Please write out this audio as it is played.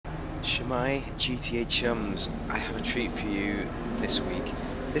Shemai GTA chums, I have a treat for you this week.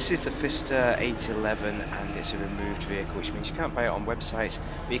 This is the Pfister 811 and it's a removed vehicle, which means you can't buy it on websites,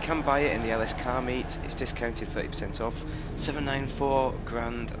 but you can buy it in the LS car meet. It's discounted 30% off, 794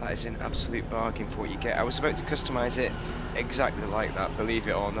 grand. That is an absolute bargain for what you get. I was about to customise it exactly like that, believe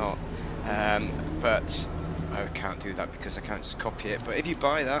it or not, but I can't do that because I can't just copy it. But if you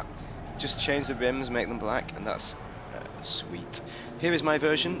buy that, just change the rims, make them black, and that's sweet. Here is my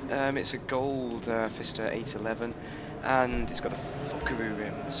version. It's a gold Pfister 811 and it's got the fuckaroo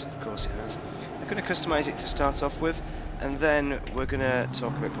rims, of course it has. I'm going to customise it to start off with, and then we're going to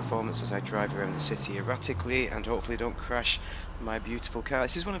talk about performance as I drive around the city erratically and hopefully don't crash my beautiful car.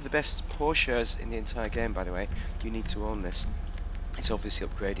 This is one of the best Porsches in the entire game, by the way. You need to own this. It's obviously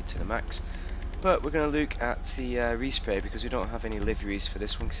upgraded to the max. But we're going to look at the respray because we don't have any liveries for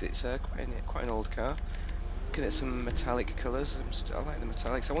this one because it's quite an old car. Looking at some metallic colours. I like the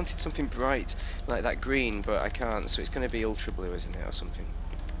metallics. I wanted something bright like that green, but I can't, so it's going to be ultra blue, isn't it, or something.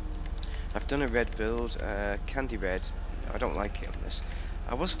 I've done a red build, candy red. I don't like it on this.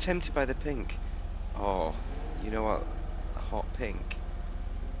 I was tempted by the pink. Oh, you know what? A hot pink.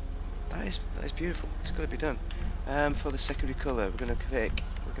 That is beautiful. It's got to be done. For the secondary colour, we're going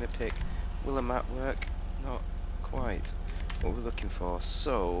to pick. Will a matte work? Not quite what we're looking for.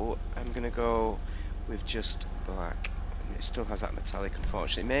 So I'm going to go with just black, and it still has that metallic,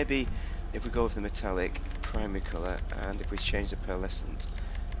 unfortunately. Maybe if we go with the metallic primary colour and if we change the pearlescent,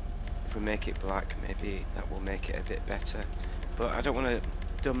 if we make it black, maybe that will make it a bit better, but I don't want to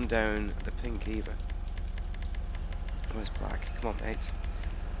dumb down the pink either. Where's black? Come on, mate.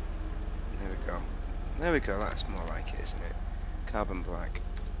 There we go, that's more like it, isn't it? Carbon black.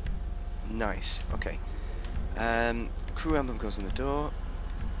 Nice. Okay, crew emblem goes on the door.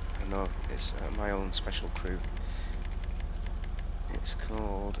 No, it's my own special crew. It's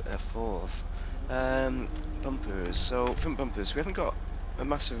called a fourth. Bumpers. So front bumpers, we haven't got a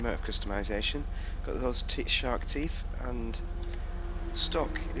massive amount of customization. Got those shark teeth, and stock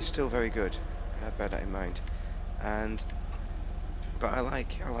is still very good. Bear that in mind. But I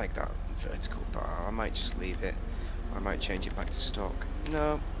like that vertical bar. I might just leave it, or I might change it back to stock.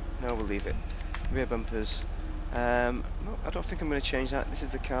 No, we'll leave it. Rear bumpers. No, I don't think I'm going to change that. This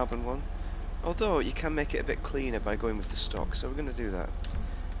is the carbon one, although you can make it a bit cleaner by going with the stock, so we're going to do that.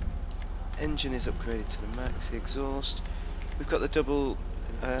 Engine is upgraded to the max. The exhaust, we've got the double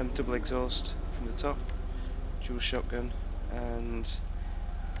exhaust from the top, dual shotgun, and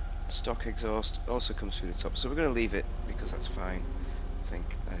stock exhaust also comes through the top, so we're going to leave it because that's fine. I think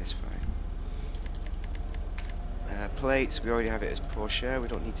that is fine. Plates, we already have it as Porsche, we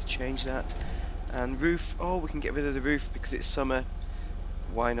don't need to change that. And roof, oh, we can get rid of the roof because it's summer.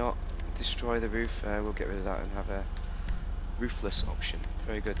 Why not destroy the roof? We'll get rid of that and have a roofless option.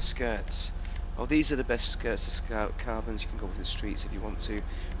 Very good. Skirts. Oh, these are the best skirts, the Scout carbons. You can go with the streets if you want to,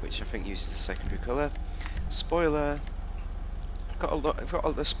 which I think uses the secondary colour. Spoiler. I've got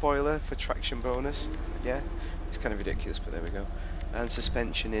the spoiler for traction bonus. Yeah, it's kind of ridiculous, but there we go. And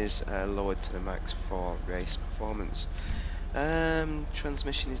suspension is lowered to the max for race performance.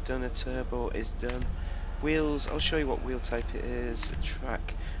 Transmission is done, a turbo is done. Wheels, I'll show you what wheel type it is.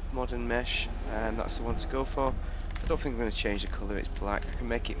 Track, modern mesh, and that's the one to go for. I don't think I'm going to change the colour, it's black. I can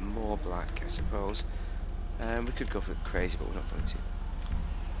make it more black, I suppose. We could go for crazy, but we're not going to.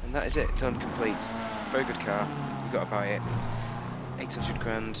 And that is it, done, complete. Very good car, you've got to buy it. 800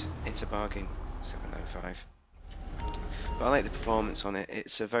 grand, it's a bargain, 795. But I like the performance on it.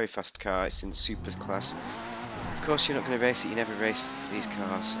 It's a very fast car, it's in super class. Of course you're not going to race it, you never race these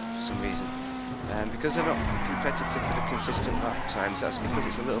cars for some reason. Because they're not competitive for the consistent lap times, that's because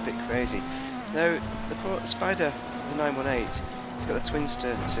it's a little bit crazy. Now, the Spyder, the 918, it's got the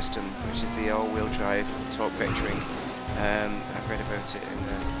Twinster system, which is the all-wheel drive torque vectoring. I've read about it in a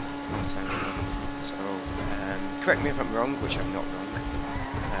long time ago. So, correct me if I'm wrong, which I'm not wrong.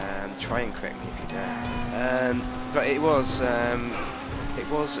 Try and correct me if you dare. But it was a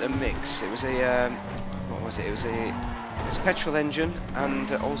mix. It was a what was it? It was a petrol engine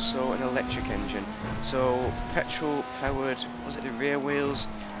and also an electric engine. So petrol powered, was it the rear wheels,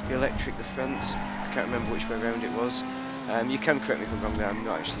 the electric the front? I can't remember which way around it was. You can correct me if I'm wrong there, I'm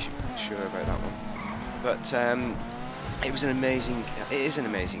not actually sure about that one. But it was an amazing, it is an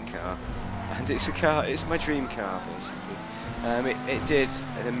amazing car, and it's my dream car basically. It did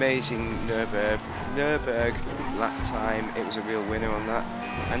an amazing Nürburgring lap time. It was a real winner on that,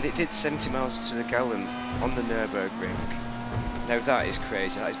 and it did 70 miles to the gallon on the Nürburgring. Now that is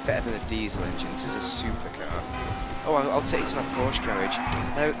crazy. That is better than a diesel engine. This is a supercar. Oh, I'll take it to my Porsche garage.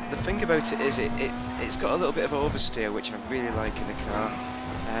 Now the thing about it is it's got a little bit of oversteer, which I really like in the car.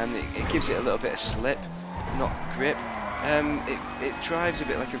 it gives it a little bit of slip, not grip. It drives a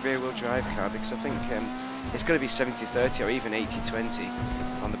bit like a rear-wheel drive car because I think it's going to be 70-30 or even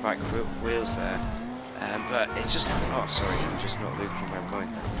 80-20 on the back wheels there. But it's just, oh sorry, I'm just not looking where I'm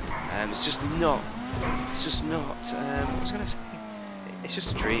going. It's just not, what was I going to say? It's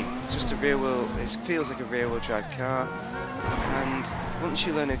just a dream. It's just a rear-wheel, it feels like a rear-wheel drive car. And once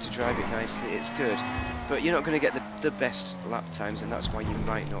you learn how to drive it nicely, it's good. But you're not going to get the best lap times, and that's why you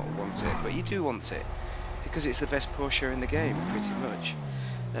might not want it. But you do want it, because it's the best Porsche in the game, pretty much,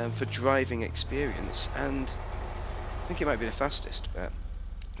 for driving experience. And I think it might be the fastest, but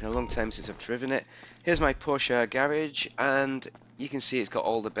in a long time since I've driven it. Here's my Porsche garage, and you can see it's got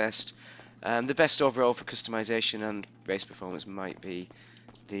all the best. The best overall for customization and race performance might be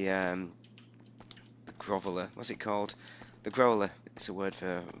the groveler. What's it called? The growler. It's a word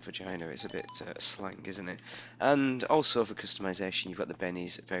for vagina. It's a bit slang, isn't it? And also for customization, you've got the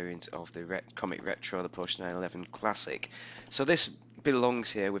Benny's variant of the Comic Retro, the Porsche 911 Classic. So this belongs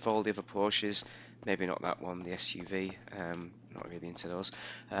here with all the other Porsches. Maybe not that one, the SUV. Not really into those.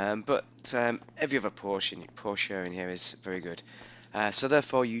 But every other Porsche in here is very good. So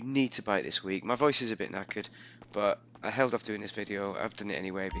therefore, you need to buy it this week. My voice is a bit knackered, but I held off doing this video. I've done it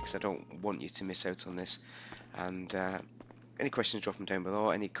anyway because I don't want you to miss out on this. And any questions, drop them down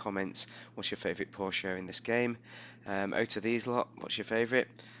below. Any comments? What's your favourite Porsche in this game? Out of these lot, what's your favourite?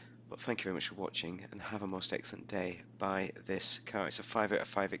 But thank you very much for watching, and have a most excellent day. Buy this car. It's a 5 out of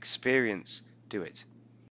 5 experience. Do it.